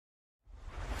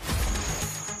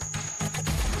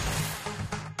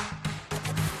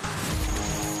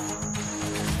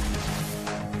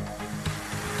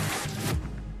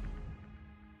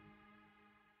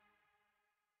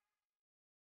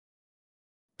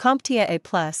CompTIA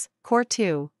A Core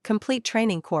 2 Complete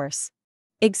Training Course.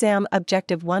 Exam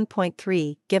Objective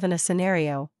 1.3 Given a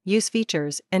scenario, use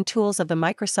features and tools of the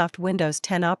Microsoft Windows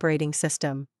 10 operating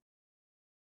system.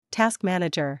 Task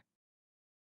Manager.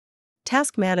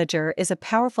 Task Manager is a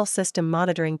powerful system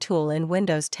monitoring tool in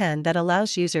Windows 10 that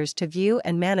allows users to view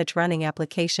and manage running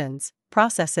applications,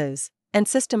 processes, and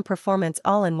system performance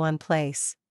all in one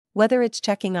place. Whether it's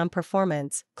checking on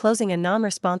performance, closing a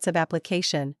non-responsive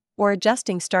application, or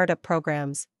adjusting startup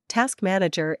programs, Task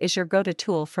Manager is your go-to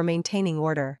tool for maintaining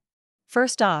order.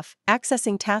 First off,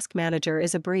 accessing Task Manager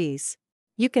is a breeze.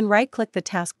 You can right-click the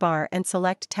taskbar and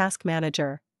select Task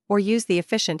Manager, or use the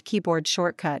efficient keyboard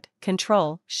shortcut,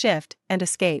 Ctrl, Shift, and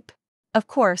Escape. Of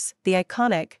course, the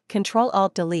iconic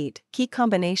Ctrl-Alt-Delete key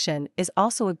combination is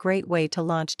also a great way to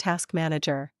launch Task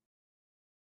Manager.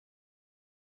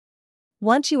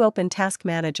 Once you open Task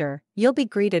Manager, you'll be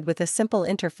greeted with a simple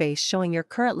interface showing your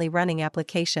currently running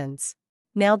applications.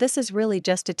 Now this is really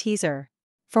just a teaser.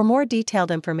 For more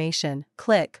detailed information,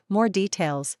 click More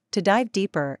Details to dive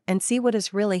deeper and see what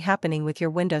is really happening with your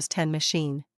Windows 10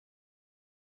 machine.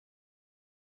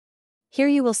 Here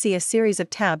you will see a series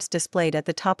of tabs displayed at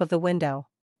the top of the window.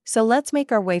 So let's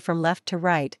make our way from left to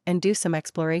right and do some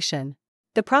exploration.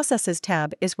 The Processes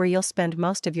tab is where you'll spend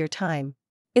most of your time.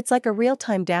 It's like a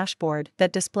real-time dashboard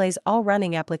that displays all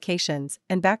running applications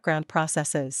and background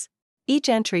processes. Each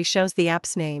entry shows the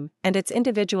app's name and its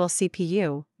individual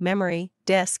CPU, memory,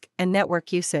 disk, and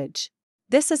network usage.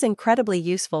 This is incredibly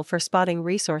useful for spotting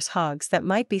resource hogs that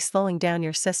might be slowing down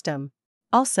your system.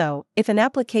 Also, if an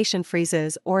application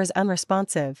freezes or is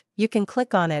unresponsive, you can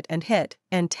click on it and hit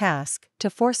End Task to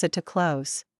force it to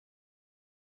close.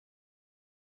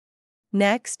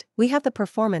 Next, we have the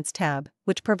Performance tab,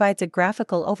 which provides a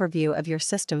graphical overview of your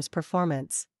system's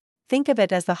performance. Think of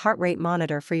it as the heart rate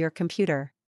monitor for your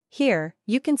computer. Here,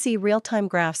 you can see real-time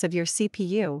graphs of your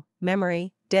CPU,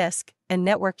 memory, disk, and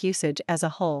network usage as a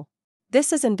whole.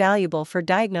 This is invaluable for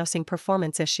diagnosing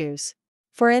performance issues.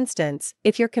 For instance,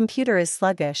 if your computer is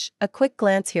sluggish, a quick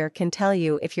glance here can tell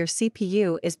you if your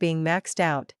CPU is being maxed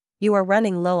out, you are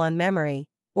running low on memory,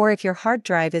 or if your hard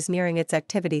drive is nearing its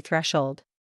activity threshold.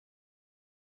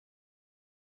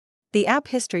 The App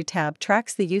History tab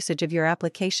tracks the usage of your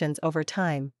applications over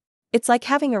time. It's like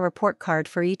having a report card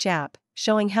for each app,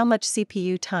 showing how much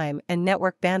CPU time and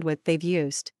network bandwidth they've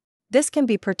used. This can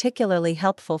be particularly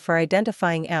helpful for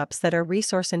identifying apps that are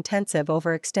resource-intensive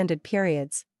over extended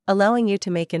periods, allowing you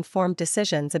to make informed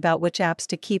decisions about which apps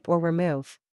to keep or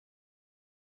remove.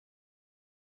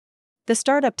 The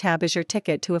Startup tab is your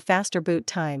ticket to a faster boot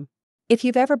time. If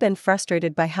you've ever been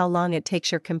frustrated by how long it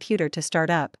takes your computer to start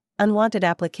up, unwanted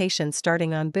applications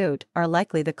starting on boot are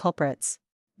likely the culprits.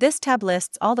 This tab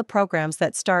lists all the programs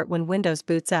that start when Windows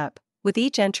boots up, with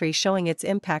each entry showing its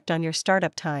impact on your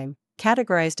startup time,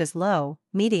 categorized as low,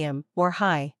 medium, or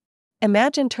high.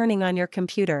 Imagine turning on your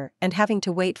computer and having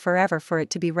to wait forever for it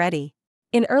to be ready.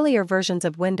 In earlier versions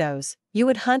of Windows, you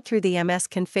would hunt through the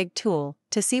msconfig tool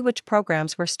to see which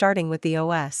programs were starting with the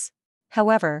OS.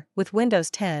 However, with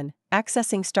Windows 10,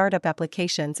 accessing startup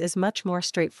applications is much more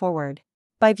straightforward.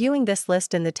 By viewing this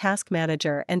list in the Task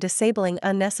Manager and disabling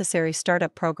unnecessary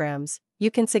startup programs, you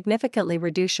can significantly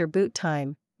reduce your boot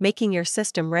time, making your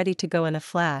system ready to go in a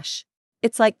flash.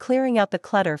 It's like clearing out the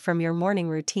clutter from your morning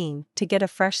routine to get a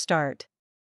fresh start.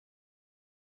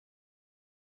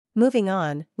 Moving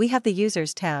on, we have the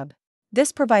Users tab.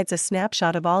 This provides a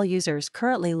snapshot of all users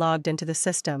currently logged into the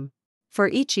system. For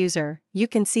each user, you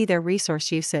can see their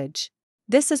resource usage.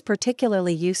 This is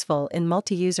particularly useful in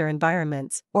multi-user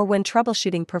environments or when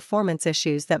troubleshooting performance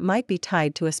issues that might be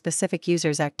tied to a specific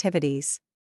user's activities.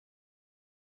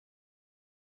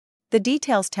 The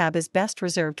Details tab is best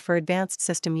reserved for advanced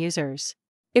system users.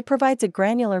 It provides a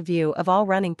granular view of all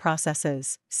running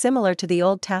processes, similar to the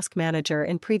old Task Manager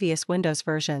in previous Windows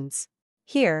versions.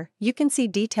 Here, you can see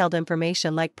detailed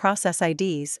information like process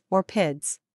IDs or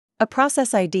PIDs. A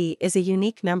process ID is a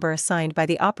unique number assigned by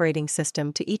the operating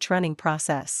system to each running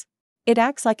process. It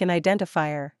acts like an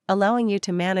identifier, allowing you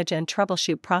to manage and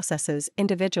troubleshoot processes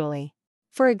individually.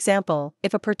 For example,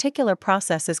 if a particular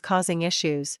process is causing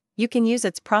issues, you can use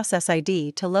its process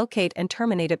ID to locate and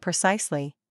terminate it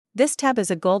precisely. This tab is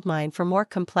a goldmine for more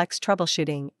complex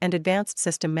troubleshooting and advanced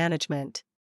system management.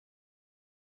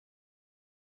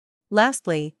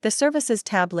 Lastly, the Services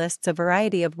tab lists a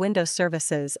variety of Windows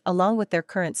services along with their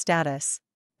current status.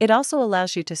 It also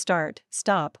allows you to start,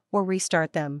 stop, or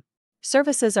restart them.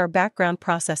 Services are background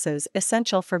processes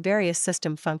essential for various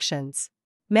system functions.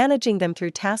 Managing them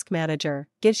through Task Manager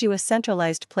gives you a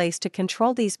centralized place to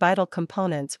control these vital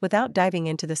components without diving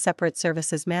into the separate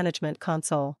Services Management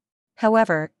console.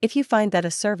 However, if you find that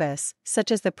a service,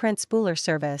 such as the print spooler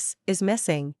service, is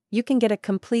missing, you can get a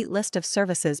complete list of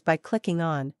services by clicking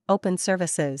on Open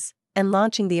Services and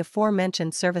launching the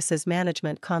aforementioned Services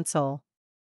Management console.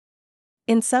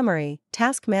 In summary,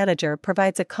 Task Manager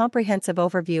provides a comprehensive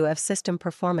overview of system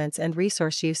performance and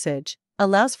resource usage,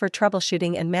 allows for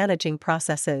troubleshooting and managing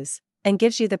processes, and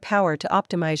gives you the power to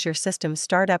optimize your system's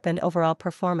startup and overall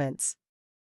performance.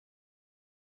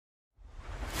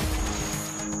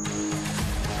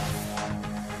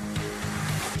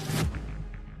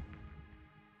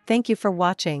 Thank you for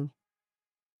watching.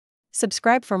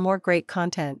 Subscribe for more great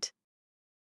content.